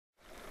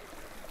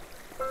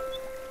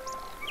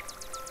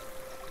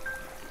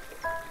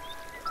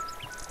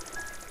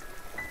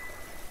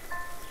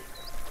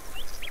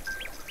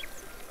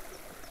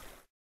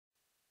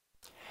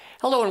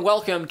Hello and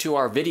welcome to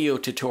our video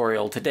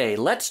tutorial today.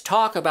 Let's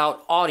talk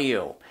about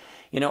audio.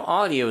 You know,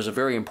 audio is a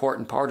very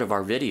important part of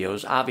our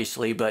videos,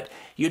 obviously, but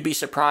you'd be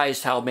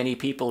surprised how many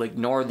people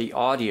ignore the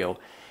audio.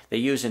 They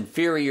use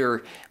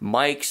inferior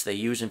mics, they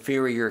use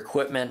inferior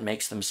equipment,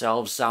 makes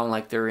themselves sound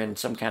like they're in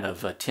some kind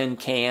of a tin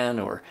can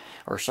or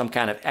some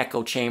kind of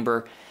echo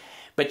chamber.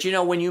 But you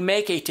know, when you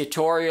make a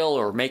tutorial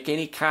or make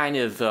any kind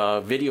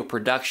of video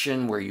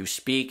production where you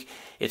speak,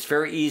 it's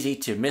very easy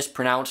to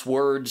mispronounce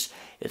words.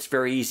 It's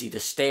very easy to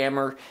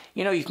stammer.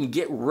 You know, you can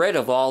get rid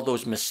of all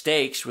those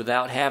mistakes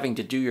without having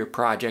to do your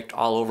project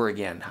all over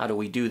again. How do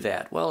we do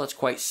that? Well, it's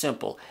quite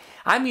simple.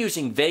 I'm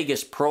using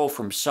Vegas Pro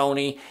from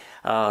Sony.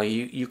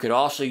 You could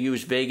also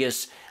use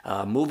Vegas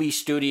Movie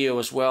Studio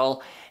as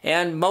well.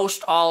 And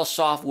most all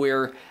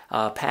software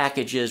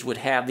packages would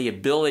have the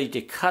ability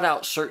to cut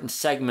out certain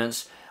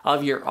segments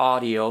of your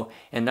audio.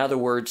 In other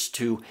words,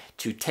 to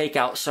take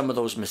out some of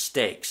those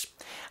mistakes.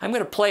 I'm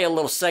going to play a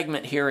little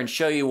segment here and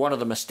show you one of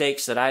the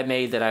mistakes that I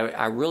made that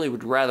I really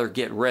would rather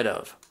get rid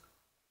of.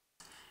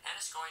 And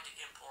it's going to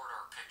import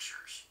our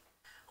pictures.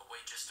 We'll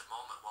wait just a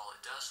moment while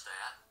it does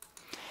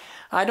that.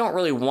 I don't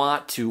really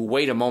want to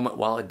wait a moment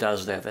while it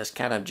does that. That's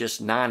kind of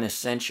just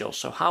non-essential.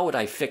 So how would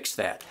I fix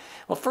that?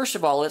 Well, first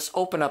of all, let's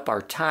open up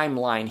our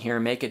timeline here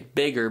and make it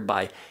bigger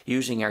by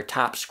using our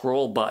top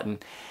scroll button.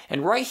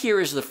 And right here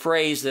is the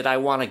phrase that I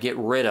want to get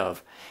rid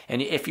of.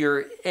 And if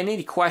you're in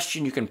any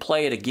question, you can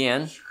play it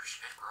again.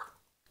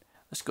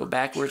 Let's go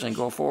backwards and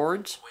go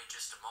forwards. Wait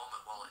just a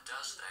moment while it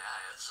does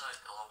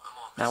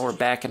that. Now we're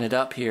backing it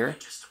up here.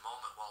 Wait just a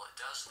moment while it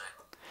does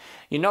that.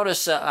 You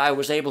notice I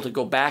was able to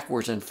go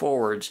backwards and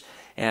forwards,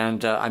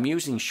 and I'm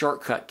using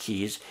shortcut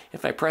keys.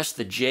 If I press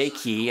the J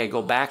key, I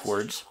go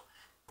backwards.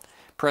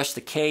 Press the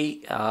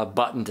K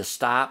button to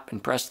stop,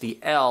 and press the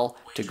L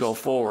to go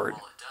forward.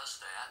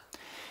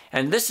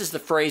 And this is the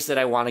phrase that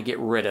I want to get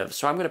rid of.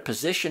 So I'm going to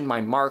position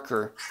my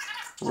marker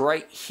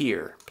right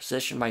here.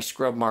 Position my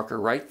scrub marker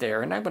right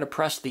there, and I'm going to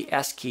press the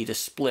S key to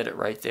split it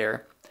right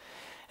there.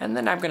 And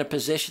then I'm going to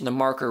position the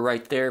marker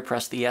right there,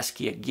 press the S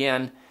key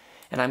again,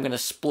 and I'm going to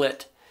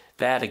split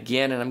that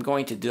again, and I'm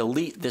going to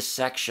delete this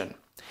section.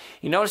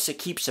 You notice it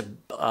keeps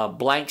a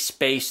blank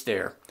space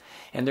there.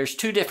 And there's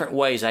two different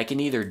ways. I can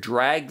either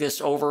drag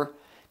this over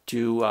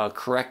to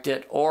correct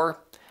it, or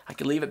I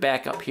can leave it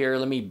back up here.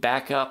 Let me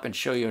back up and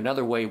show you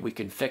another way we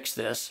can fix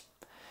this.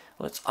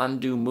 Let's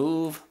undo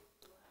move.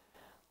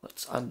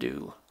 Let's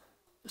undo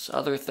this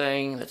other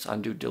thing. Let's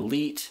undo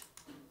delete.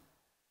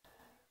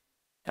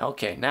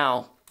 Okay,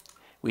 now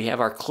we have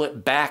our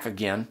clip back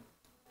again.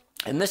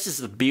 And this is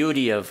the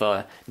beauty of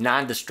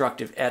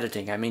non-destructive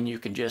editing. I mean, you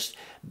can just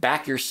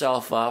back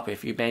yourself up.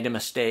 If you made a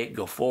mistake,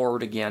 go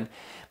forward again.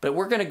 But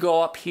we're going to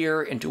go up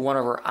here into one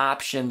of our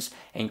options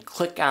and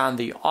click on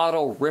the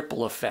auto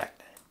ripple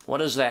effect. What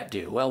does that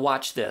do? Well,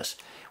 watch this.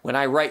 When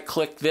I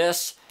right-click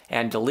this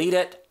and delete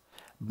it,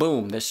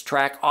 boom, this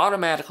track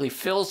automatically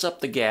fills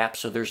up the gap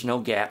so there's no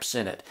gaps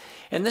in it.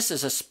 And this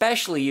is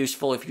especially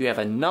useful if you have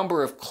a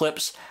number of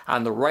clips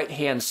on the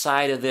right-hand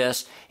side of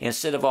this.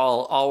 Instead of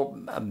all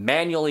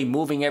manually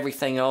moving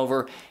everything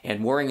over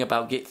and worrying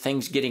about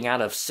things getting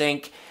out of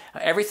sync,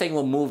 everything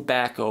will move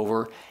back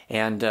over,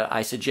 and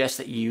I suggest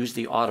that you use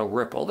the auto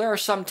ripple. There are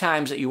some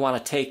times that you want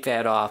to take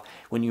that off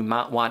when you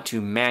might want to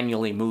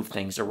manually move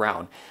things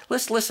around.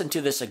 Let's listen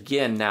to this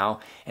again now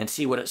and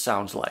see what it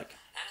sounds like.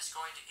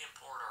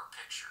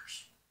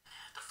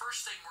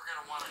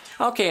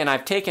 Okay, and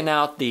I've taken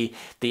out the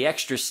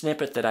extra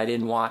snippet that I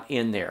didn't want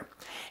in there.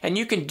 And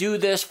you can do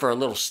this for a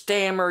little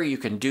stammer, you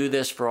can do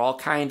this for all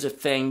kinds of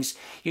things.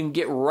 You can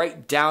get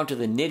right down to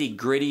the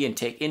nitty-gritty and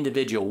take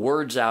individual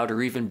words out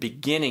or even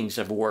beginnings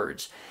of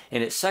words.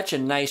 And it's such a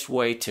nice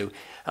way to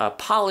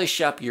polish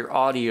up your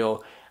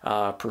audio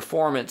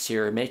performance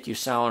here and make you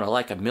sound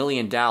like $1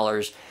 million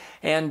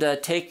and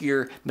take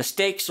your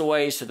mistakes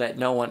away so that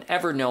no one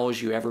ever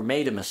knows you ever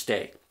made a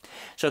mistake.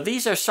 So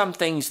these are some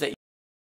things that